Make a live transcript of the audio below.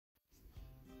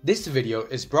This video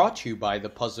is brought to you by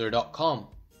thepuzzler.com.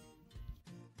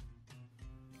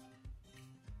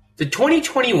 The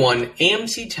 2021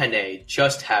 AMC 10A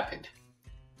just happened.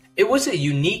 It was a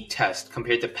unique test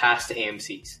compared to past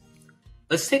AMCs.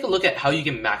 Let's take a look at how you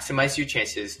can maximize your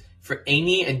chances for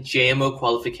AMY and JMO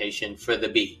qualification for the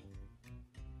B.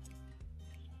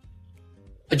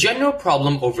 A general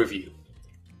problem overview.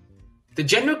 The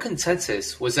general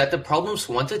consensus was that the problems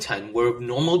 1 to 10 were of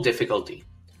normal difficulty.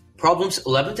 Problems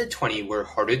 11 to 20 were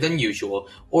harder than usual,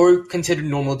 or considered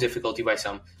normal difficulty by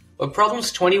some, but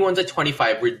problems 21 to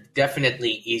 25 were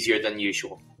definitely easier than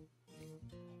usual.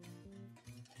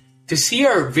 To see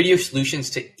our video solutions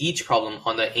to each problem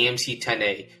on the AMC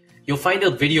 10A, you'll find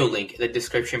a video link in the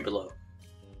description below.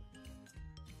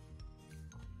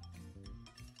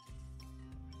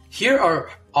 Here are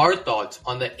our thoughts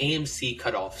on the AMC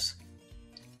cutoffs.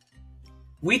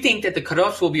 We think that the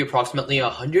cutoffs will be approximately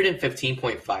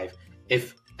 115.5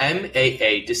 if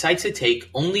MAA decides to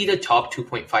take only the top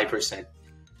 2.5%.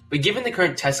 But given the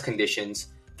current test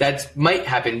conditions, that might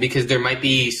happen because there might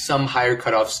be some higher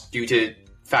cutoffs due to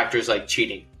factors like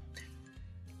cheating.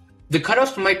 The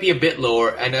cutoffs might be a bit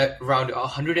lower and at around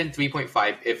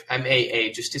 103.5 if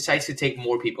MAA just decides to take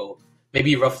more people,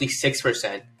 maybe roughly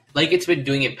 6%, like it's been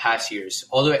doing in past years,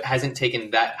 although it hasn't taken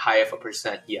that high of a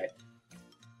percent yet.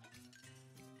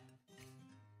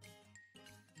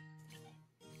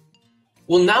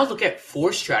 We'll now look at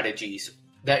 4 strategies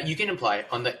that you can apply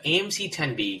on the AMC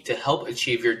 10B to help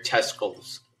achieve your test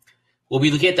goals. We'll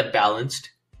be looking at the balanced,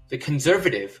 the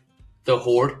conservative, the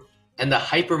Horde, and the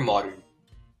hyper-modern.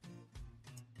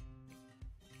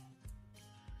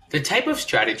 The type of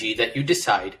strategy that you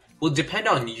decide will depend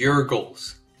on your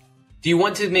goals. Do you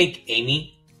want to make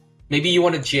AMY? Maybe you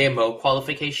want a JMO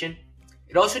qualification?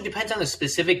 It also depends on the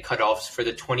specific cutoffs for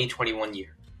the 2021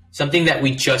 year, something that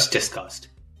we just discussed.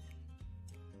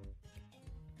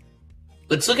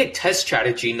 Let's look at test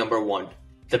strategy number 1,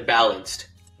 the balanced.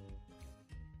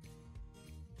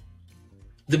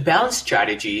 The balanced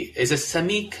strategy is a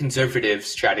semi-conservative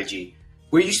strategy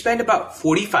where you spend about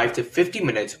 45 to 50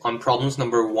 minutes on problems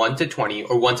number 1 to 20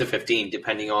 or 1 to 15,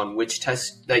 depending on which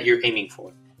test that you're aiming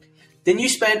for. Then you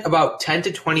spend about 10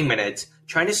 to 20 minutes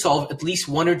trying to solve at least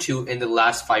 1 or 2 in the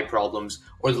last 5 problems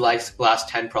or the last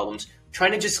 10 problems,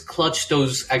 trying to just clutch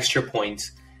those extra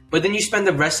points. But then you spend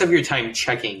the rest of your time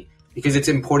checking, because it's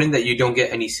important that you don't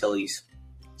get any sillies.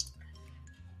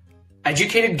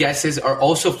 Educated guesses are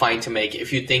also fine to make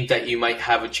if you think that you might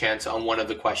have a chance on one of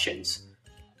the questions.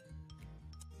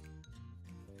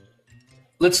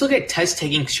 Let's look at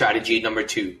test-taking strategy number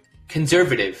 2,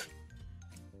 conservative.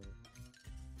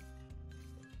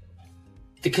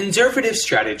 The conservative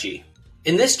strategy.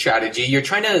 In this strategy, you're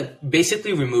trying to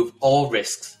basically remove all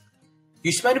risks.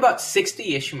 You spend about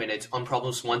 60-ish minutes on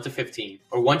problems 1 to 15,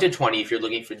 or 1 to 20 if you're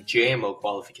looking for JMO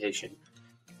qualification.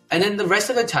 And then the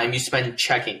rest of the time you spend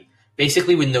checking,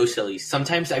 basically with no sillies.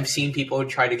 Sometimes I've seen people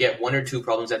try to get 1 or 2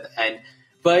 problems at the end,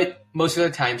 but most of the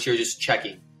times you're just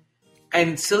checking.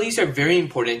 And sillies are very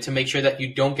important to make sure that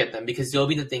you don't get them because they'll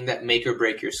be the thing that make or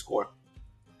break your score.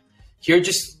 Here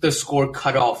just the score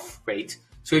cutoff rate.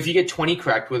 So if you get 20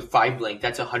 correct with 5 blank,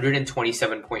 that's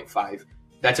 127.5.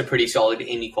 That's a pretty solid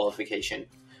AMY qualification.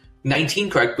 19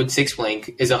 correct with 6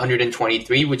 blank is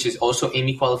 123, which is also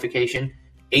AMY qualification.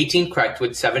 18 correct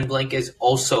with 7 blank is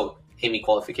also AMY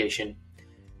qualification.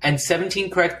 And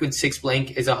 17 correct with 6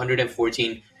 blank is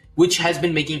 114, which has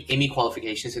been making AMY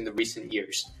qualifications in the recent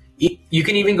years. You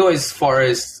can even go as far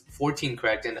as 14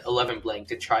 correct and 11 blank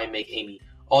to try and make AMY,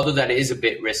 although that is a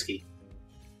bit risky.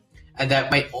 And that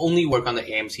might only work on the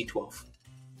AMC 12.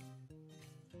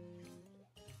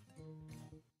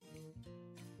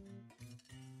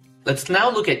 Let's now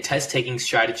look at test-taking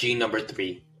strategy number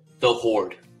 3, the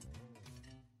Horde.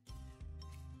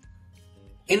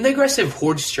 In the aggressive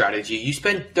Horde strategy, you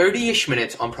spend 30-ish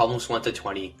minutes on problems 1 to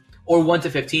 20, or 1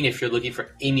 to 15 if you're looking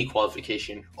for AMY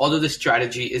qualification, although this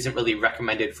strategy isn't really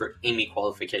recommended for AMY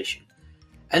qualification.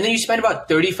 And then you spend about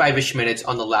 35-ish minutes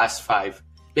on the last 5.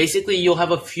 Basically, you'll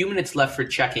have a few minutes left for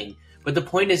checking, but the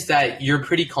point is that you're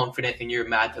pretty confident in your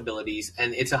math abilities,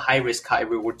 and it's a high-risk,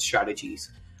 high-reward strategies.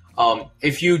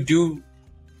 If you do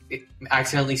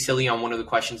accidentally silly on one of the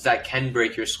questions, that can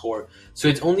break your score. So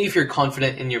it's only if you're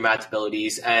confident in your math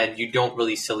abilities and you don't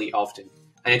really silly often.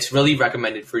 And it's really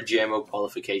recommended for JMO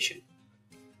qualification.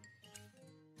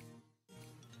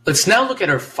 Let's now look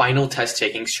at our final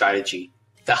test-taking strategy,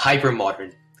 the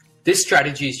hyper-modern. This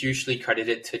strategy is usually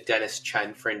credited to Dennis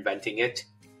Chen for inventing it.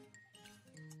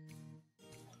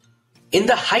 In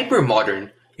the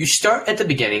hyper-modern, You start at the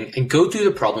beginning and go through the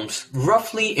problems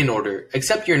roughly in order,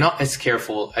 except you're not as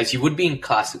careful as you would be in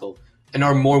classical. and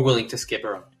are more willing to skip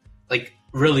around. Like,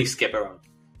 really skip around.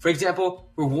 For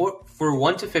example, for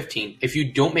 1 to 15, if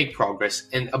you don't make progress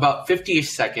in about 50-ish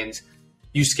seconds,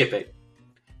 you skip it.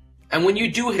 And when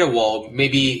you do hit a wall,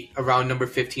 maybe around number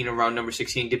 15, around number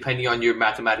 16, depending on your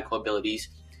mathematical abilities,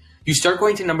 you start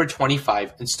going to number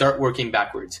 25 and start working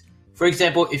backwards. For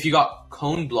example, if you got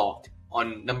cone blocked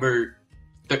on number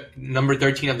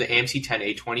 13 of the AMC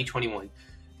 10A 2021,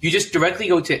 you just directly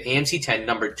go to AMC 10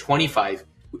 number 25,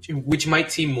 which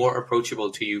might seem more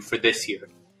approachable to you for this year.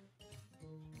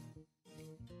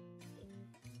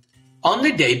 On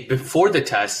the day before the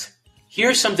test,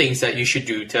 here are some things that you should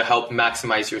do to help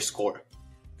maximize your score.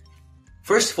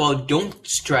 First of all, don't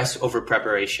stress over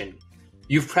preparation.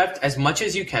 You've prepped as much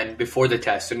as you can before the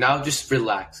test, so now just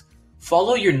relax.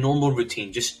 Follow your normal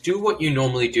routine. Just do what you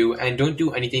normally do and don't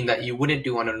do anything that you wouldn't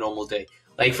do on a normal day.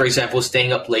 Like, for example,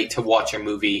 staying up late to watch a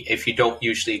movie if you don't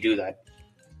usually do that.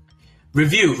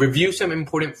 Review some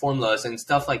important formulas and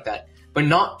stuff like that, but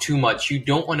not too much. You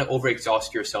don't want to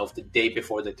overexhaust yourself the day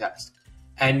before the test.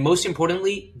 And most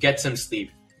importantly, get some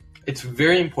sleep. It's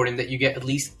very important that you get at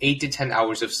least 8 to 10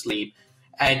 hours of sleep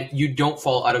and you don't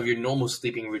fall out of your normal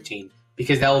sleeping routine,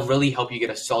 because that will really help you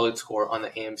get a solid score on the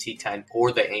AMC 10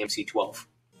 or the AMC 12.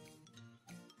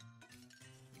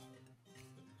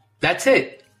 That's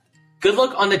it. Good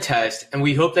luck on the test, and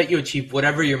we hope that you achieve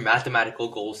whatever your mathematical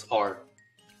goals are.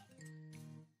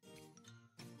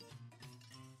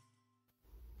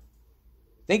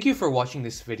 Thank you for watching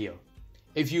this video.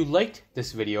 If you liked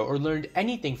this video or learned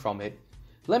anything from it,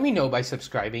 let me know by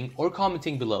subscribing or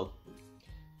commenting below.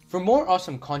 For more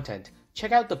awesome content,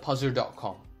 check out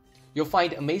thepuzzler.com. You'll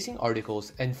find amazing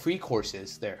articles and free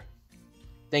courses there.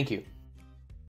 Thank you.